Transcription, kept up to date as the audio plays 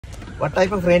what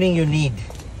type of raining you need.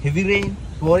 Heavy rain,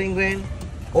 pouring rain,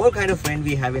 all kind of rain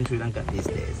we have in Sri Lanka these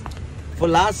days. For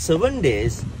last 7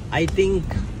 days, I think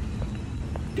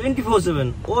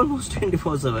 24/7, almost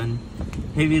 24/7,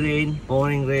 heavy rain,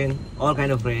 pouring rain, all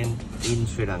kind of rain in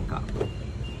Sri Lanka.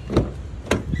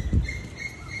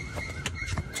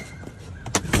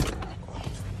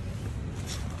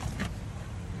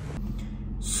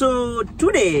 So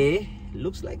today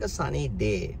looks like a sunny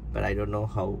day, but I don't know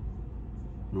how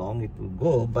long it will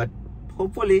go, but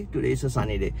hopefully today is a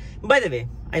sunny day. By the way,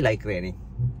 I like raining.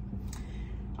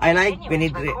 I like when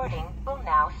it will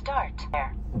now start.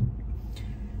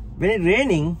 When it's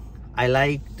raining, I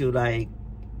like to read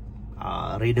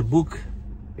a book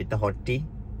with a hot tea.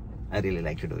 I really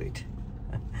like to do it.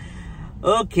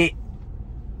 Okay.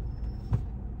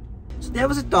 So there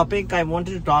was a topic I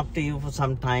wanted to talk to you for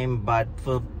some time, but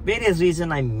for various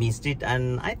reasons I missed it,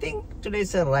 and I think today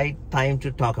is the right time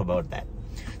to talk about that.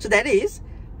 So that is,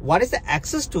 what is the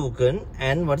access token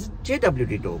and what is the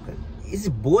JWT token? Is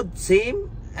it both same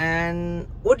and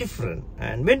or different,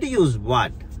 and when to use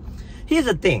what? Here's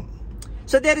the thing.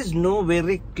 So there is no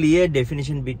very clear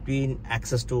definition between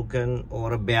access token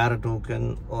or a bearer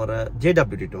token or a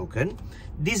JWT token.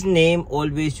 This name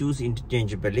always used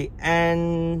interchangeably,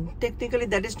 and technically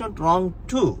that is not wrong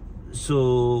too.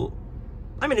 So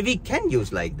I mean, we can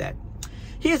use like that.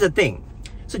 Here's the thing.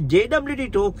 So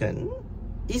JWT token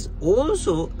is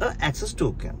also an access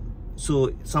token.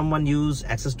 So someone use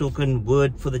access token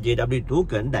word for the JWT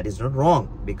token, that is not wrong,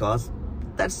 because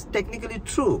that's technically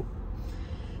true.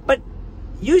 But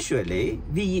usually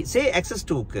we say access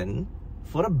token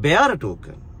for a bearer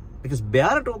token, because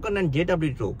bearer token and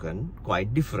JWT token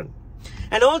quite different.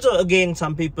 And also again,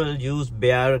 some people use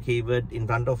bearer keyword in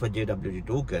front of a JWT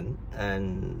token,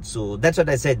 and so that's what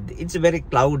I said. It's very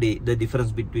cloudy, the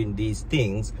difference between these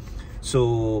things.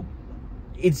 So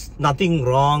it's nothing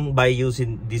wrong by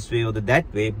using this way or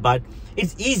that way, but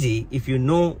it's easy if you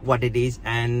know what it is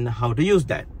and how to use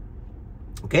that.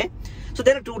 Okay, so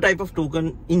there are two types of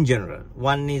token in general.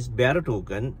 One is bearer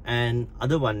token and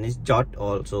other one is JWT,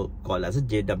 also called as a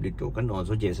JWT token,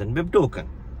 also JSON Web Token.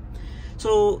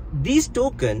 So these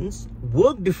tokens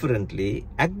work differently,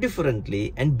 act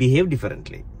differently, and behave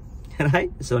differently,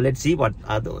 right? So let's see what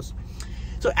are those.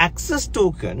 So access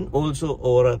token, also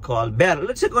or called bearer,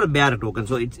 let's say call a bearer token,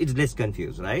 so it's less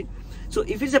confused, right? So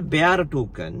if it's a bearer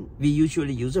token, we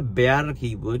usually use a bearer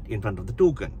keyword in front of the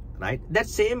token, right?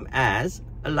 That's same as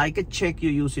like a check you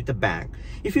use with a bank.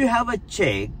 If you have a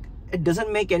check, it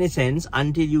doesn't make any sense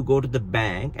until you go to the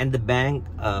bank and the bank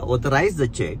authorize the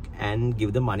check and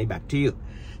give the money back to you.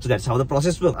 So that's how the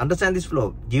process works. Understand this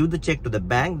flow. Give the check to the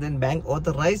bank, then bank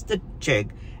authorize the check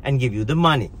and give you the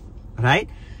money, right?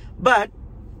 But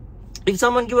if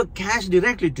someone give a cash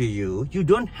directly to you, you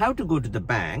don't have to go to the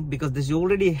bank because you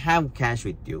already have cash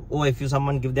with you. Or if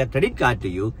someone give their credit card to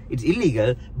you, it's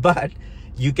illegal, but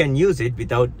you can use it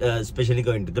without especially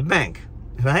going to the bank,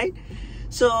 right?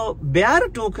 So bearer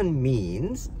token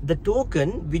means the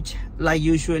token which like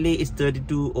usually is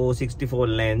 32 or 64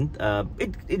 length.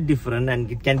 It's different,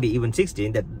 and it can be even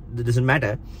 16. That doesn't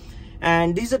matter.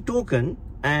 And this is a token,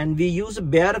 and we use a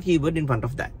bearer keyword in front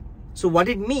of that. So what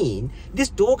it means, this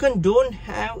token don't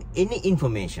have any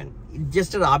information. It's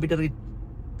just an arbitrary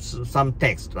some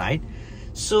text, right?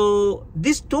 So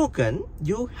this token,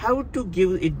 you have to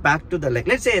give it back to the, like,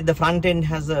 let's say the front end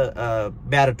has a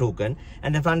bearer token,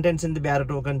 and the front end send the bearer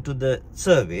token to the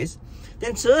service.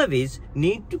 Then service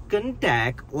need to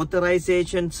contact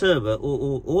authorization server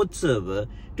or auth server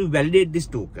to validate this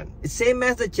token. It's same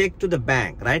as the check to the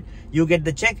bank, right? You get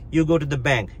the check, you go to the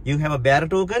bank. You have a bearer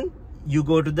token, you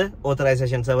go to the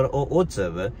authorization server or auth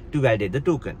server to validate the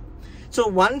token. So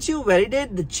once you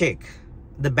validate the check,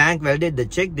 the bank validate the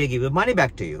check, they give you money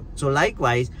back to you. So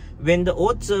likewise, when the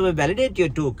auth server validate your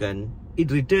token,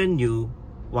 it return you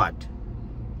what?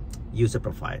 User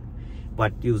profile.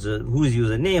 What user, whose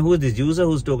username, who is this user,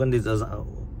 whose token this is,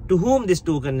 to whom this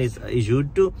token is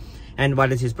issued to, and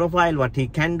what is his profile, what he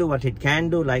can do, what it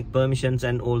can do, like permissions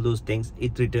and all those things,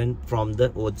 it returned from the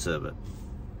auth server.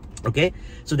 Okay,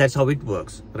 so that's how it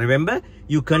works. Remember,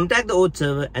 you contact the auth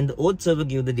server and the auth server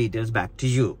give the details back to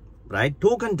you, right?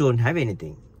 Token don't have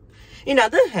anything. In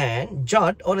other hand,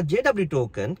 JWT or a JWT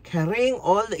token carrying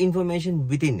all the information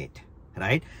within it,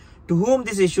 right? To whom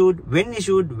this issued,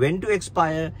 when to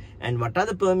expire, and what are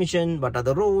the permission, what are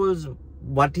the roles,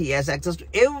 what he has access to,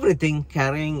 everything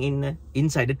carrying in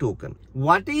inside a token.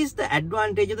 What is the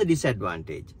advantage or the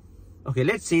disadvantage? Okay,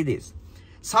 let's see this.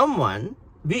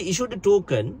 We issued a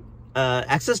token,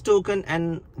 access token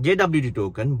and JWT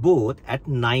token both at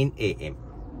 9 AM.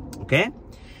 Okay.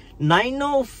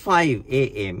 9:05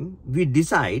 a.m. we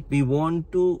decide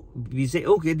we say,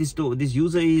 okay, this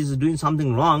user is doing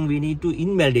something wrong. We need to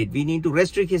invalidate. We need to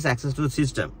restrict his access to the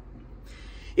system.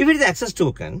 If it is access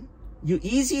token, you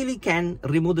easily can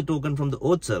remove the token from the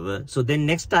auth server. So then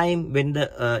next time when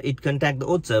it contact the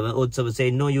auth server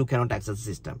say, no, you cannot access the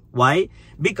system. Why?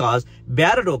 Because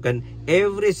bearer token,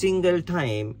 every single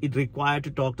time it required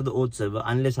to talk to the auth server,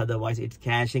 unless otherwise it's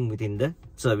caching within the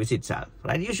service itself,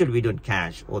 right? Usually we don't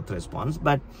cache auth response,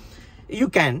 but you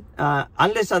can,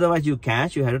 unless otherwise you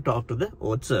cache, you have to talk to the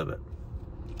auth server.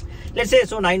 Let's say,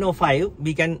 so 9:05,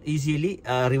 we can easily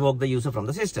revoke the user from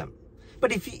the system.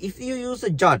 But if you use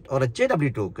a JWT or a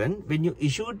JWT token, when you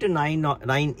issue it to 9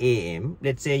 a.m.,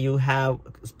 let's say you have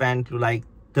spent to like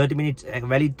 30 minutes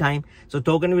valid time, so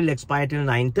token will expire till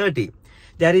 9:30.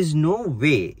 There is no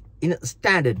way, in a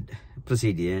standard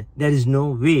procedure, there is no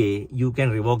way you can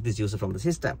revoke this user from the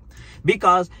system,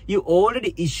 because you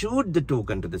already issued the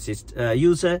token to the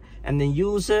user, and the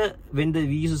user, when the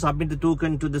user submit the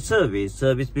token to the service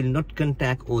will not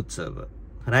contact auth server.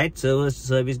 Right, service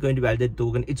is going to validate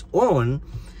token its own,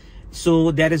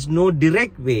 so there is no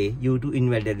direct way you to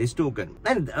invalidate this token.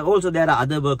 And also there are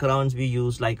other workarounds we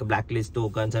use, like a blacklist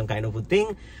tokens and kind of a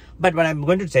thing, but what I'm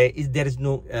going to say is there is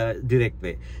no direct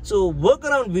way. So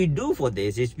workaround we do for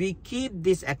this is we keep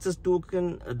this access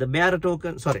token, the bearer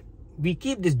token, we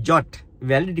keep this JWT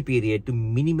validity period to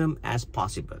minimum as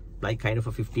possible, like kind of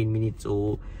a 15 minutes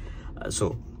or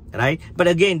so. Right, but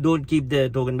again, don't keep the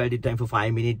token validity time for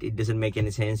 5 minutes. It doesn't make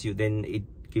any sense. It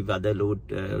give other load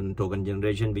token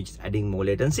generation, which is adding more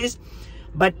latencies.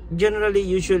 But generally,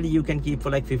 usually you can keep for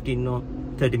like 15 or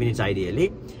 30 minutes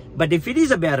ideally. But if it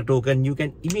is a bearer token, you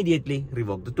can immediately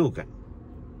revoke the token.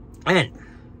 And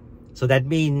so that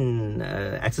means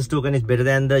access token is better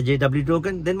than the JWT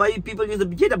token. Then why people use the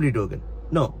JWT token?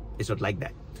 No, it's not like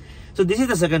that. So this is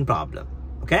the second problem.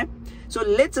 Okay, so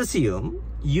let's assume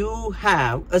you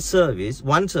have a service,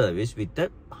 one service with the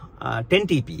 10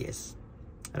 TPS,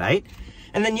 right?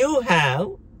 And then you have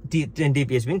 10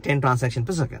 TPS means 10 transactions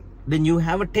per second. Then you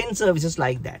have 10 services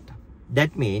like that.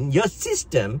 That means your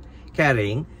system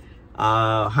carrying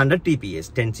 100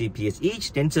 TPS, 10 TPS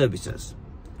each, 10 services,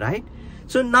 right?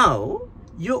 So now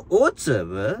your auth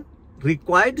server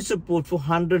required to support for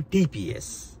 100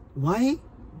 TPS. Why?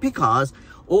 Because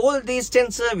all these 10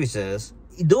 services,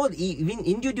 though even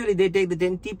individually they take the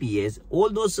 10 TPS, all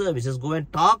those services go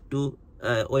and talk to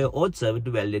your auth server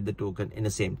to validate the token in the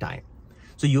same time.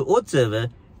 So your auth server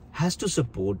has to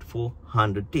support for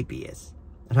 100 TPS,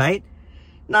 right?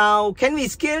 Now, can we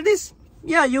scale this?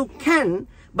 Yeah, you can,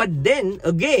 but then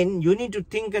again, you need to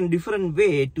think in a different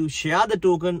way to share the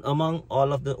token among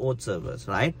all of the auth servers,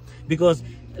 right? Because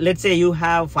let's say you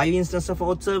have 5 instances of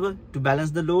auth server to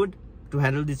balance the load to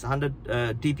handle this 100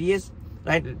 TPS.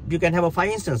 Right, you can have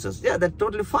 5 instances. Yeah, that's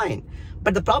totally fine.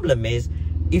 But the problem is,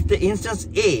 if the instance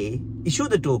A issue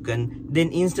the token,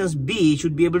 then instance B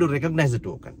should be able to recognize the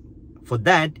token. For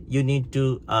that, you need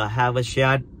to have a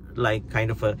shared, like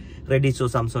kind of a Redis or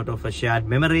some sort of a shared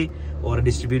memory, or a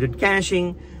distributed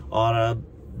caching, or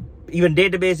even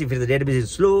database. If the database is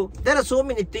slow, there are so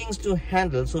many things to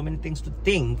handle, so many things to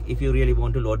think if you really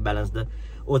want to load balance the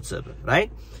auth server,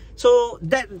 right? So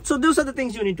those are the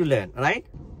things you need to learn, right?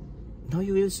 Now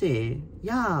you will say,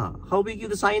 yeah, how we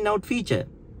give the sign out feature?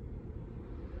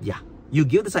 Yeah, you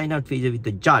give the sign out feature with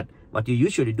the JWT. What you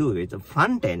usually do is the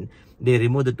front end, they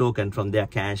remove the token from their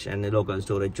cache and the local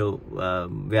storage or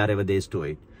wherever they store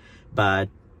it. But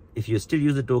if you still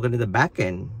use the token in the back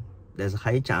end, there's a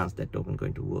high chance that token is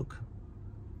going to work.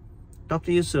 Talk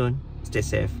to you soon. Stay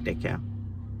safe. Take care.